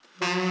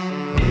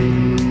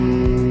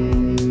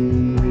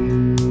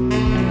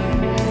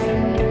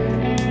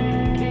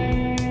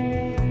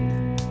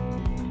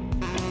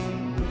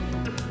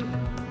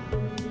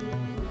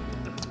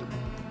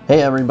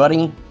Hey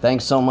everybody,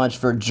 thanks so much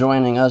for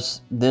joining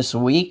us this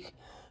week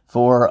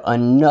for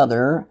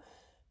another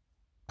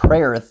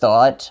Prayer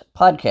Thought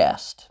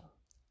podcast.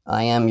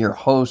 I am your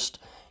host,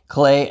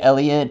 Clay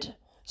Elliott,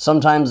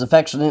 sometimes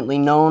affectionately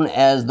known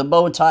as the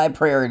Bowtie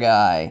Prayer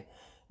Guy.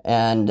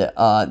 And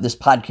this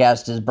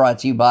podcast is brought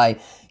to you by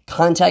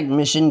Contact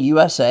Mission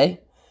USA,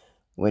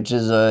 which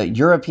is a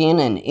European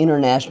and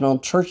international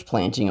church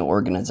planting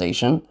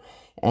organization.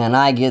 And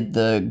I get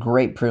the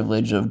great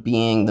privilege of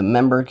being the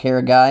member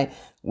care guy,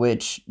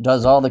 which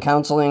does all the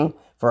counseling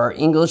for our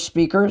English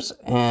speakers.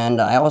 And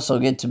I also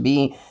get to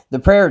be the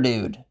prayer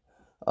dude.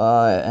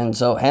 And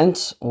so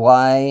hence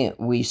why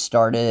we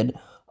started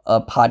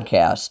a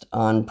podcast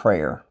on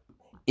prayer.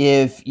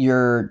 If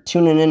you're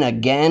tuning in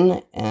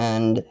again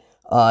and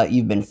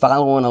you've been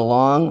following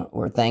along,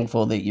 we're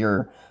thankful that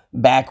you're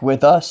back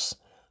with us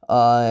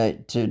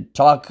to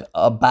talk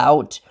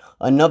about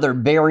another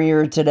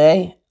barrier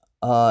today,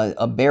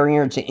 a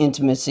barrier to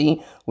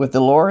intimacy with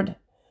the Lord.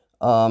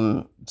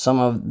 Some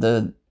of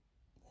the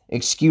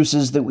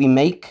excuses that we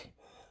make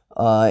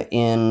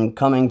in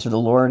coming to the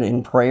Lord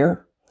in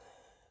prayer.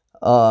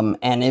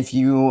 And if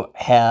you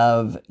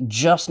have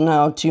just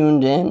now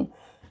tuned in,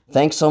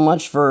 thanks so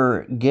much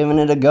for giving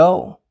it a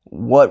go.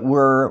 What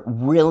we're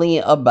really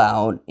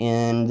about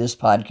in this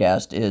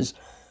podcast is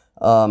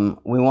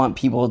we want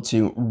people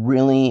to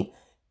really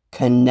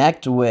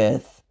connect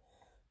with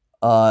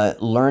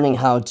learning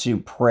how to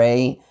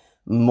pray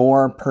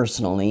more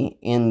personally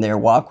in their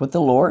walk with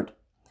the Lord.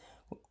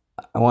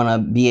 I want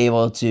to be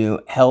able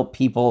to help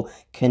people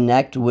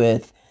connect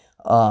with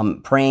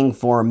praying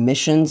for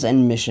missions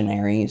and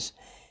missionaries.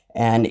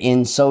 And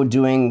in so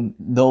doing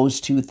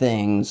those two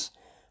things,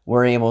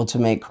 we're able to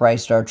make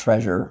Christ our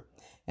treasure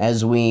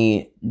as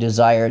we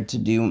desire to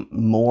do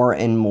more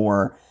and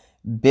more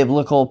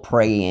biblical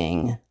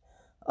praying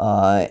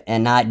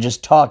and not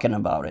just talking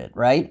about it,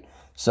 right?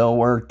 So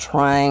we're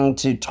trying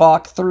to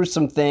talk through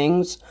some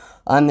things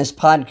on this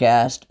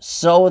podcast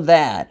so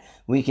that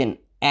we can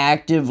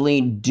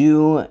actively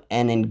do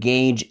and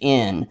engage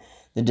in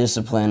the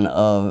discipline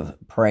of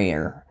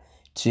prayer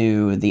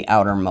to the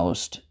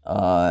outermost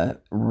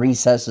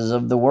recesses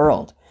of the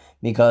world,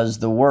 because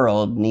the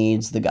world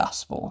needs the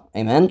gospel.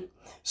 Amen?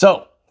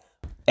 So,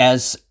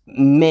 as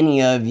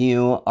many of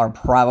you are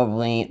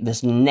probably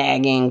this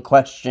nagging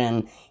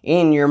question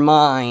in your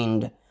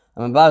mind,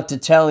 I'm about to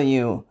tell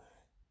you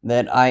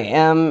that I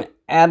am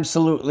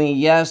absolutely,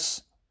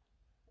 yes,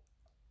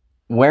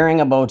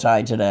 wearing a bow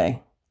tie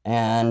today.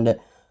 And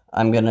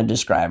I'm going to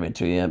describe it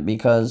to you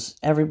because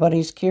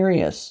everybody's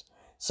curious.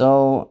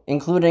 So,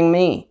 including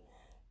me,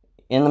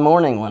 in the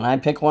morning when I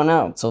pick one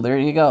out. So there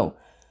you go.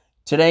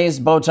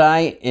 Today's bow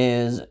tie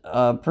is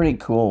a pretty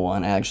cool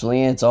one,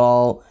 actually. It's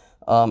all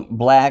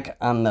black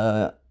on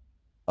the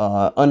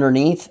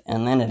underneath,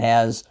 and then it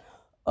has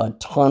a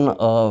ton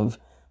of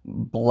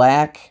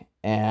black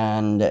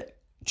and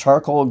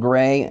charcoal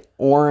gray,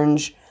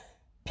 orange,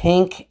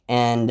 pink,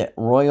 and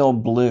royal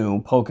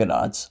blue polka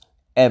dots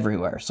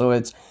everywhere. So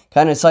it's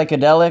kind of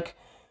psychedelic.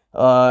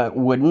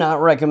 Would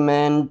not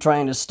recommend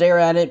trying to stare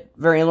at it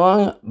very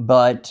long,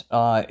 but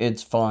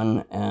it's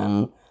fun.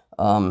 And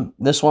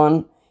this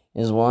one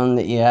is one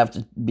that you have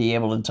to be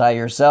able to tie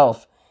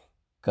yourself,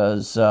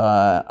 because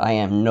I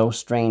am no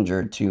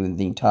stranger to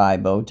the tie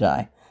bow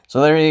tie.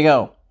 So there you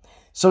go.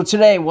 So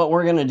today what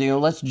we're going to do,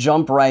 let's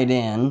jump right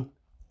in.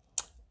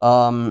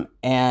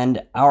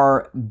 And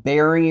our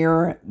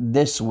barrier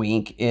this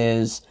week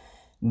is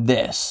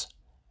this.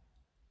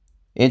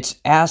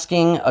 It's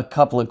asking a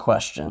couple of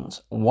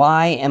questions.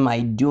 Why am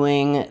I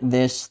doing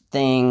this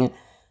thing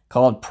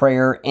called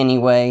prayer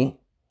anyway?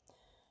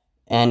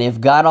 And if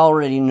God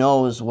already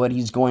knows what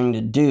he's going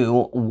to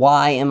do,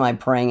 why am I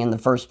praying in the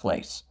first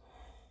place?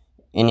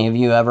 Any of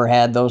you ever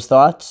had those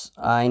thoughts?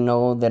 I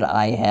know that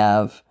I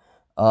have.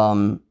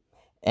 And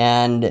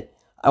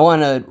I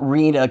want to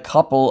read a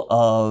couple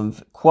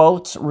of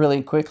quotes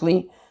really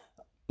quickly.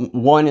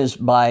 One is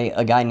by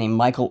a guy named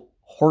Michael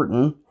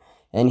Horton.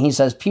 And he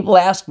says, people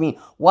ask me,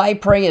 why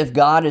pray if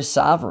God is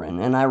sovereign?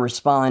 And I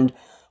respond,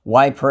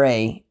 why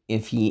pray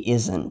if he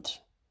isn't?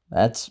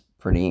 That's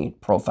pretty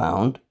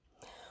profound.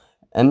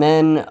 And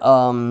then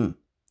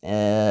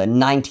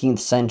 19th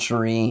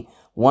century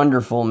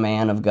wonderful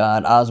man of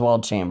God,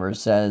 Oswald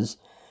Chambers, says,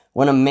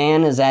 when a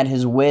man is at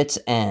his wit's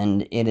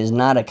end, it is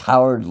not a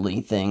cowardly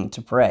thing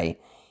to pray.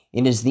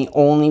 It is the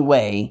only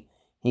way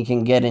he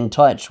can get in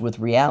touch with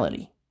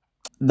reality.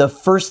 The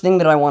first thing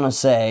that I want to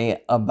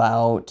say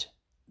about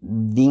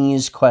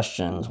these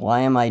questions, why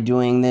am I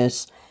doing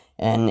this?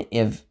 And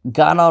if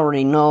God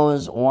already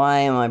knows, why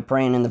am I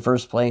praying in the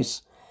first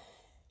place?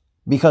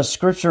 Because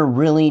Scripture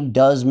really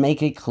does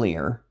make it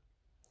clear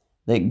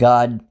that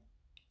God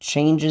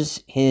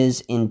changes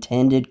his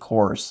intended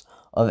course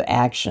of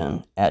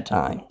action at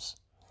times.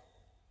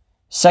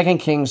 2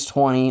 Kings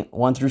 20,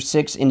 1 through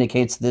 6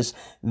 indicates this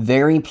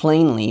very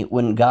plainly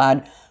when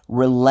God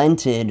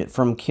relented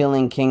from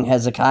killing King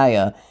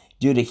Hezekiah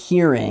due to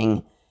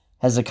hearing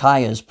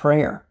Hezekiah's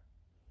prayer.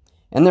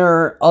 And there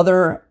are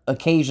other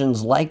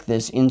occasions like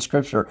this in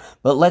Scripture,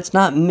 but let's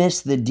not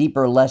miss the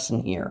deeper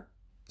lesson here.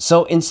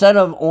 So instead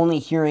of only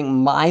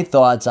hearing my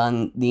thoughts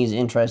on these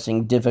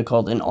interesting,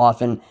 difficult, and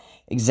often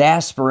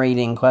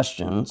exasperating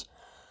questions,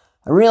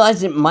 I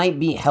realized it might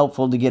be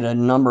helpful to get a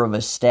number of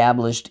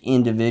established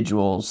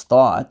individuals'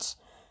 thoughts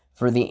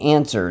for the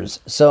answers.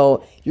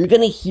 So you're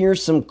going to hear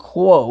some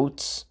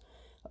quotes.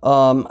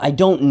 I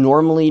don't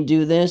normally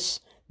do this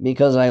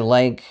because I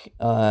like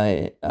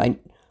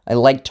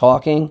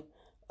talking,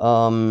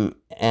 and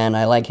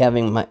I like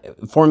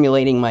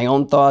formulating my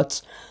own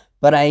thoughts.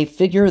 But I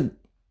figure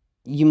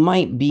you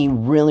might be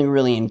really,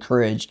 really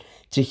encouraged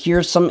to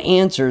hear some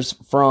answers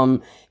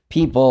from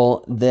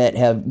people that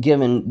have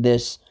given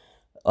this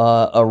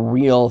a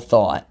real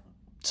thought.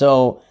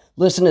 So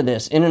listen to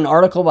this. In an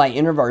article by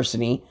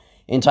InterVarsity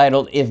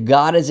entitled, "If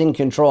God is in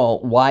Control,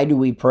 Why Do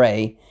We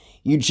Pray?"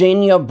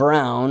 Eugenia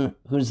Brown,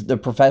 who's the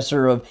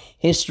professor of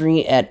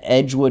history at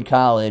Edgewood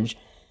College,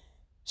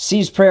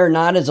 sees prayer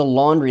not as a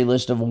laundry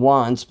list of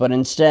wants, but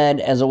instead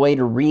as a way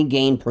to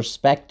regain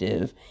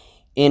perspective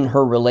in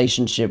her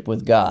relationship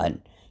with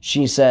God.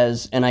 She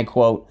says, and I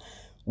quote,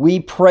 "We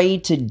pray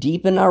to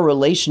deepen our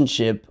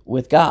relationship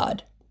with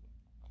God.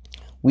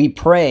 We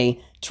pray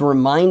to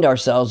remind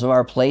ourselves of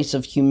our place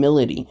of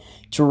humility,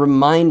 to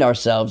remind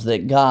ourselves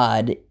that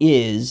God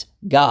is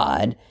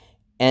God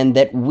and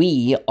that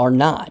we are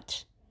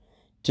not.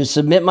 To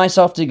submit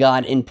myself to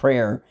God in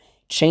prayer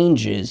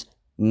changes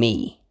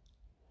me.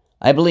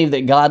 I believe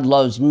that God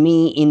loves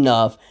me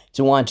enough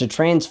to want to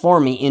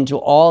transform me into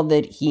all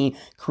that He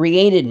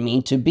created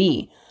me to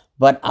be,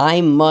 but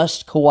I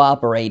must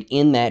cooperate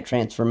in that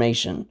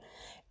transformation.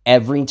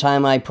 Every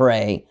time I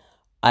pray,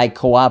 I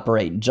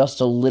cooperate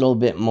just a little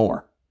bit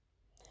more."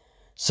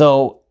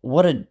 So,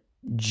 what a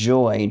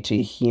joy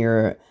to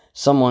hear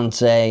someone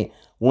say,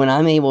 when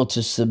I'm able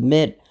to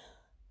submit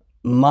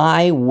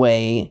my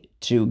way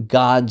to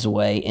God's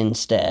way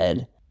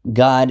instead,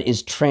 God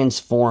is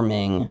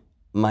transforming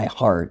my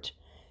heart,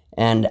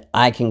 and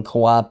I can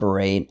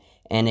cooperate,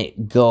 and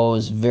it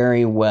goes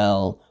very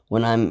well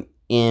when I'm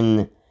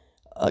in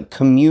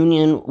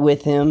communion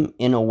with Him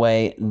in a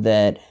way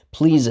that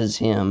pleases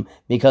Him,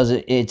 because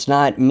it's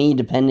not me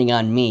depending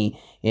on me,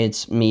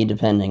 it's me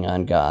depending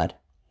on God.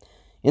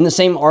 In the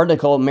same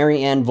article,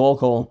 Mary Ann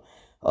Volkel,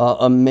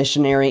 a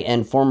missionary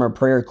and former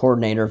prayer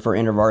coordinator for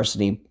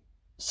InterVarsity,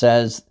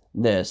 says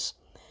this: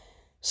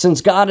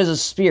 "Since God is a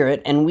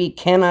spirit and we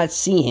cannot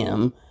see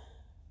Him,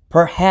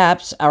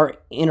 perhaps our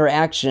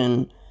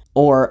interaction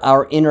or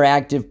our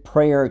interactive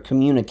prayer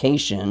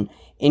communication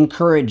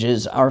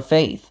encourages our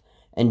faith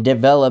and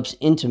develops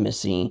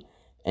intimacy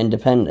and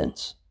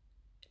dependence."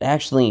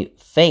 Actually,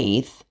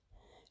 faith,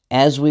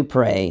 as we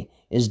pray,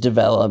 is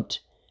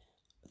developed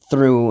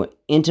through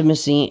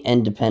intimacy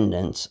and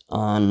dependence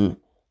on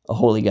a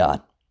holy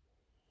God.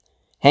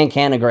 Hank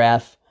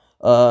Hanegraaff,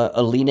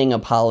 a leading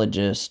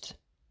apologist,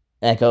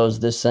 echoes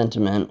this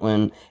sentiment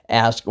when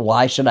asked,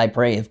 "Why should I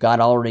pray if God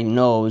already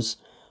knows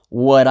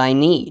what I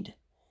need?"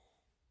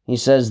 He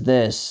says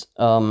this,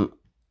 and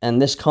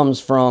this comes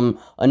from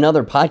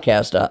another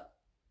podcast,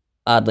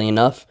 oddly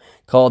enough,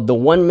 called The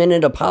 1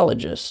 Minute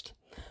Apologist.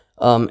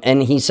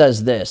 And he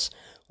says this: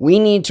 "We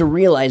need to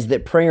realize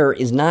that prayer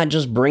is not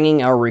just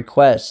bringing our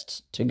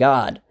requests to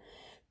God.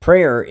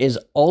 Prayer is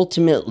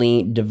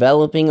ultimately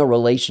developing a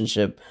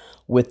relationship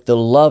with the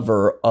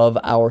lover of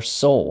our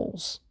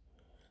souls,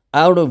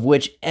 out of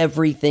which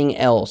everything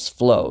else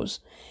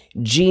flows.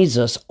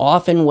 Jesus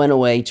often went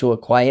away to a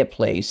quiet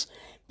place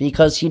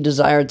because He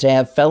desired to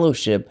have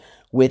fellowship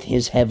with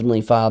His Heavenly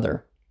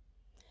Father.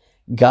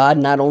 God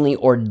not only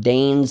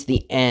ordains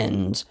the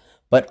ends,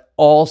 but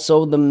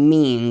also the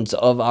means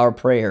of our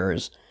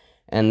prayers,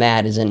 and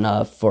that is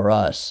enough for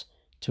us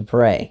to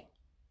pray."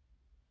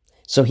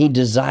 So He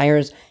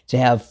desires to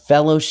have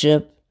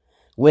fellowship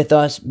with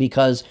us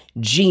because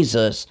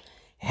Jesus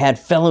had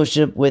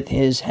fellowship with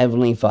His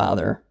Heavenly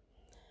Father.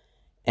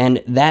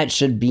 And that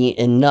should be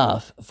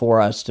enough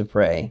for us to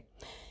pray.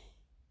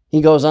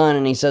 He goes on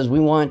and he says, we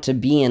want to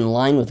be in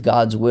line with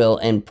God's will,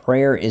 and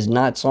prayer is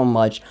not so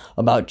much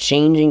about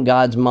changing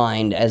God's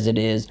mind as it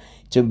is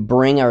to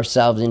bring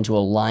ourselves into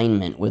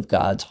alignment with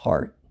God's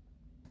heart.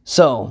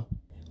 So,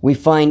 we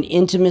find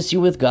intimacy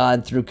with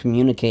God through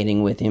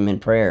communicating with Him in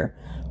prayer.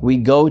 We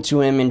go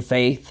to Him in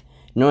faith,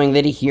 knowing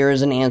that He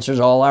hears and answers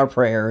all our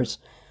prayers,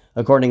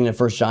 according to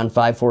 1 John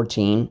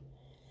 5:14.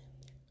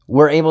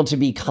 We're able to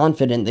be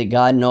confident that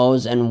God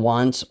knows and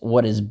wants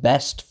what is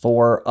best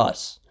for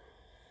us.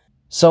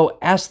 So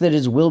ask that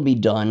His will be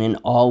done in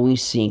all we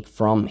seek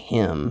from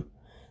Him.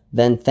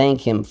 Then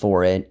thank Him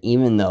for it,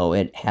 even though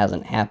it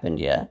hasn't happened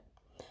yet.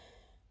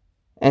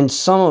 And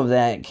some of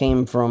that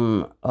came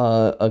from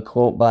a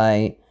quote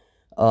by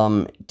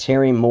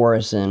Terry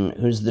Morrison,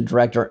 who's the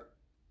director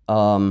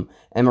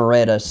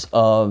emeritus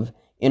of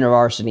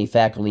InterVarsity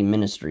Faculty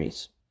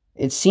Ministries.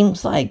 It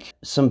seems like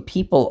some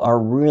people are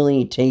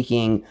really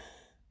taking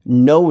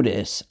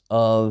notice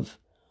of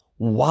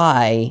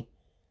why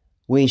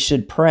we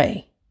should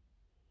pray.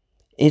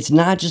 It's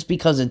not just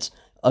because it's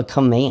a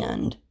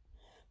command,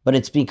 but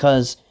it's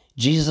because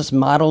Jesus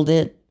modeled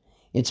it.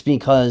 It's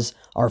because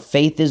our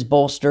faith is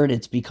bolstered.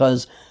 It's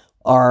because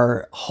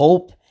our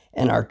hope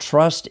and our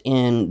trust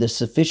in the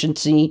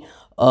sufficiency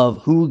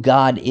of who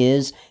God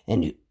is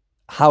and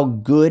how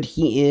good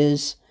He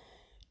is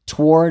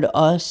toward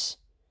us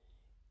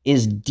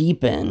is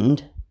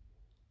deepened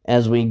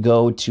as we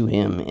go to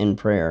Him in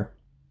prayer.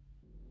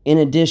 In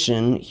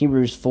addition,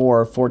 Hebrews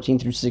 4:14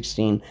 through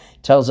 16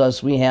 tells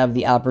us we have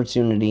the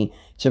opportunity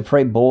to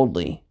pray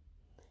boldly.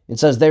 It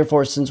says,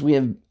 therefore, since we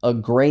have a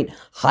great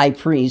high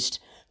priest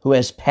who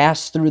has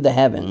passed through the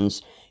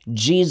heavens,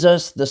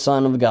 Jesus, the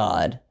Son of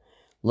God,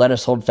 let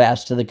us hold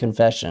fast to the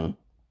confession.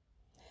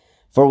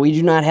 For we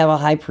do not have a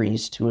high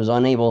priest who is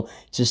unable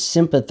to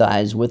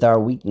sympathize with our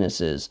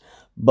weaknesses,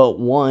 but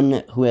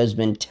one who has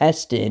been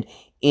tested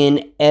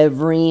in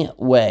every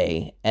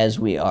way as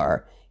we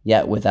are,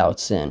 yet without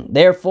sin.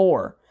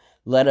 Therefore,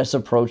 let us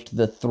approach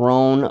the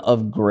throne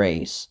of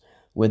grace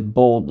with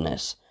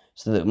boldness,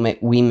 so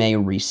that we may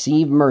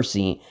receive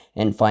mercy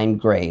and find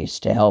grace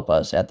to help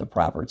us at the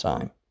proper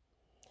time.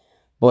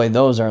 Boy,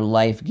 those are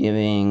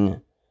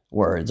life-giving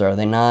words, are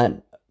they not?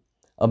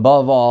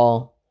 Above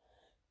all,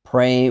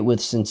 pray with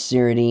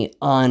sincerity,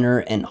 honor,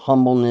 and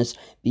humbleness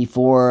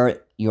before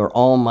your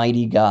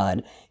Almighty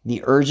God.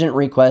 The urgent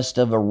request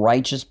of a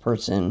righteous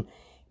person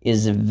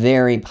is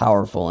very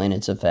powerful in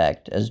its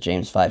effect, as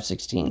James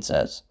 5:16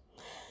 says.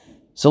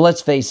 So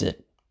let's face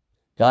it,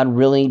 God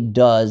really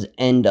does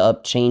end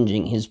up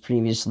changing His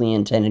previously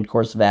intended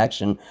course of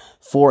action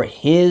for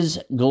His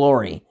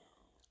glory.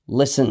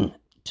 Listen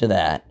to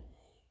that.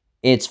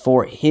 It's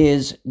for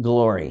His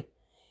glory.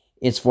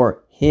 It's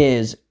for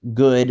His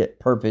good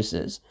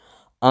purposes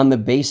on the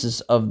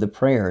basis of the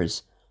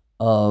prayers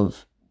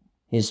of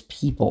His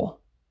people.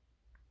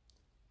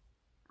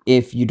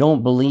 If you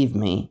don't believe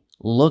me,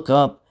 look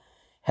up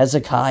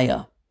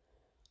Hezekiah.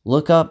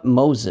 Look up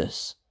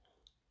Moses.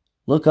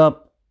 Look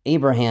up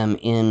Abraham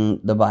in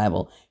the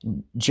Bible.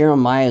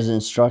 Jeremiah's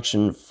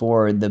instruction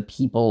for the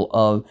people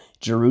of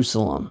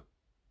Jerusalem.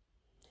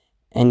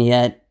 And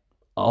yet,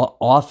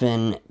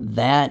 often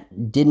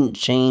that didn't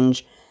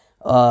change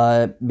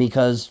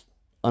because,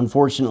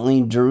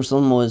 unfortunately,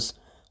 Jerusalem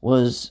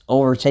was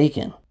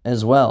overtaken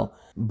as well.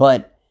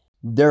 But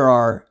there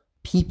are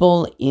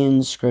people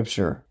in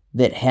Scripture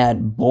that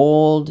had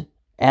bold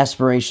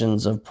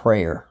aspirations of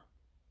prayer.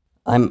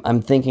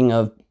 I'm thinking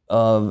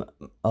of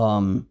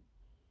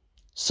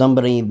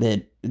somebody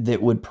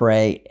that would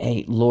pray,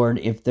 hey, Lord,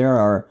 if there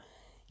are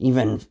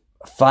even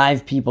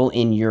 5 people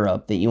in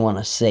Europe that you want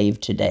to save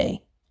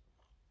today,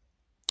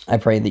 I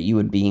pray that you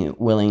would be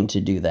willing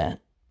to do that.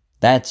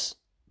 That's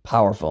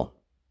powerful.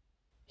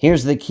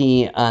 Here's the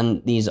key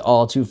on these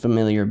all too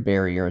familiar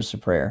barriers to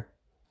prayer.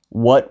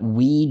 What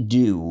we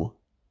do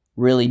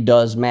really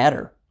does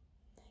matter.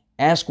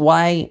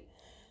 Asking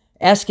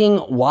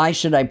why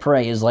should I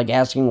pray is like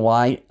asking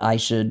why I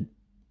should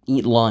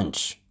eat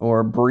lunch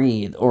or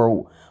breathe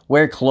or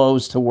wear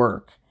clothes to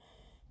work.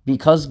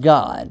 Because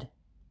God,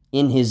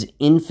 in His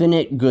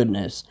infinite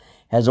goodness,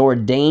 has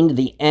ordained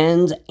the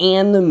ends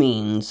and the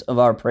means of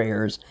our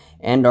prayers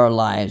and our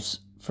lives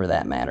for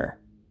that matter.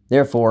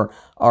 Therefore,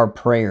 our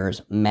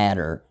prayers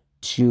matter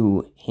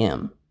to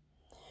Him.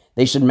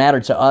 They should matter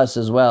to us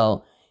as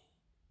well,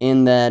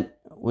 in that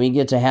we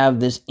get to have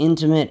this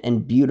intimate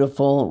and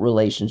beautiful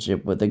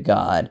relationship with a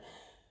God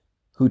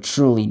who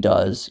truly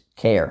does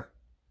care.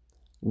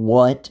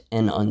 What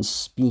an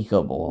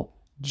unspeakable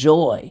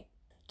joy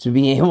to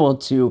be able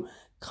to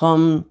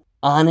come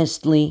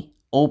honestly,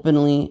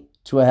 openly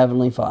to a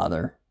Heavenly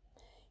Father,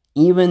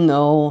 even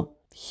though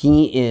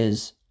He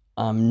is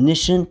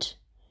omniscient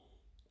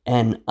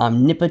and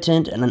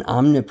omnipotent and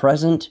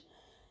omnipresent,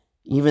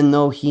 even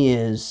though He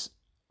is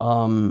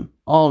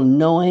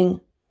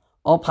all-knowing,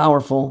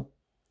 all-powerful,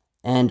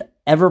 and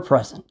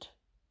ever-present.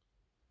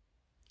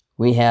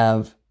 We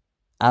have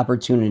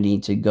opportunity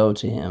to go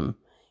to Him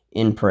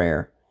in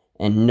prayer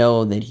and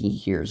know that He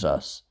hears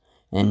us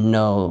and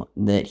know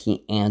that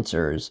He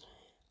answers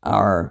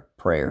our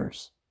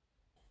prayers.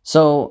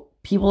 So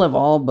people have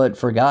all but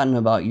forgotten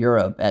about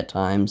Europe at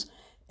times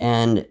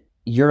and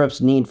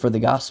Europe's need for the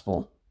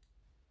gospel.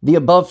 The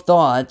above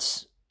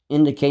thoughts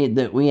indicate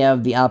that we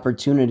have the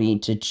opportunity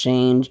to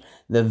change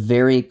the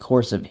very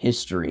course of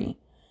history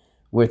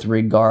with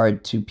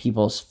regard to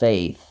people's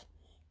faith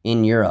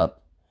in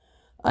Europe.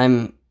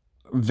 I'm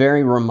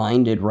very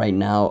reminded right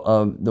now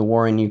of the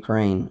war in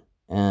Ukraine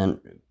and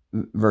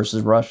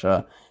versus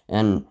Russia,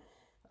 and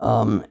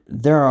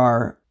there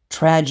are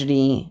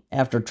tragedy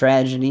after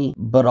tragedy,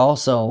 but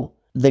also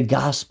the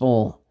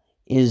gospel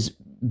is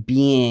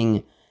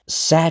being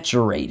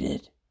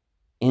saturated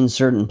in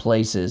certain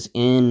places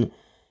in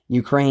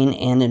Ukraine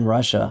and in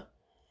Russia.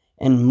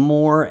 And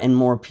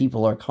more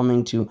people are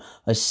coming to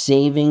a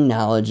saving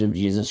knowledge of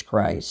Jesus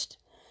Christ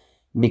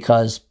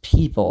because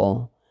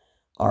people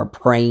are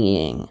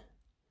praying,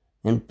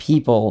 and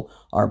people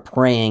are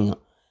praying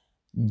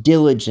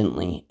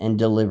diligently and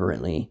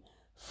deliberately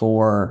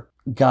for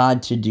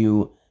God to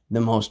do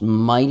the most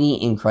mighty,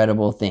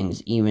 incredible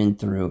things, even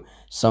through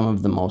some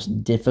of the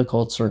most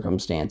difficult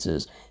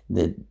circumstances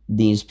that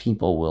these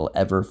people will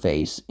ever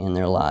face in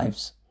their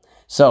lives.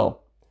 So,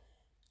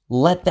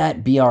 let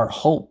that be our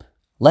hope.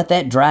 Let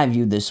that drive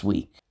you this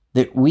week,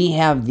 that we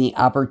have the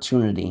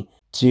opportunity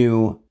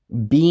to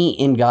be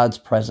in God's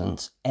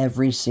presence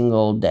every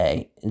single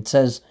day. It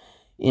says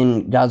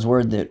in God's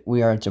word that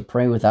we are to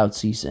pray without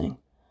ceasing.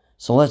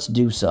 So let's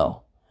do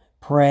so.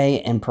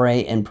 Pray and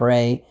pray and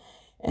pray,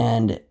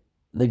 and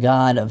the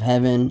God of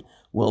heaven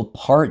will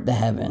part the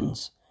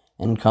heavens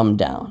and come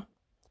down.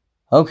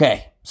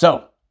 Okay,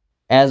 so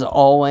as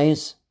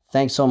always,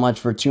 thanks so much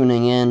for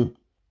tuning in.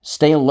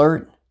 Stay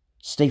alert,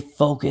 stay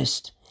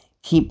focused,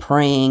 keep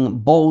praying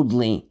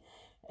boldly,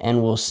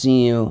 and we'll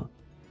see you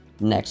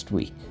next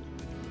week.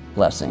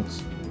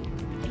 Blessings.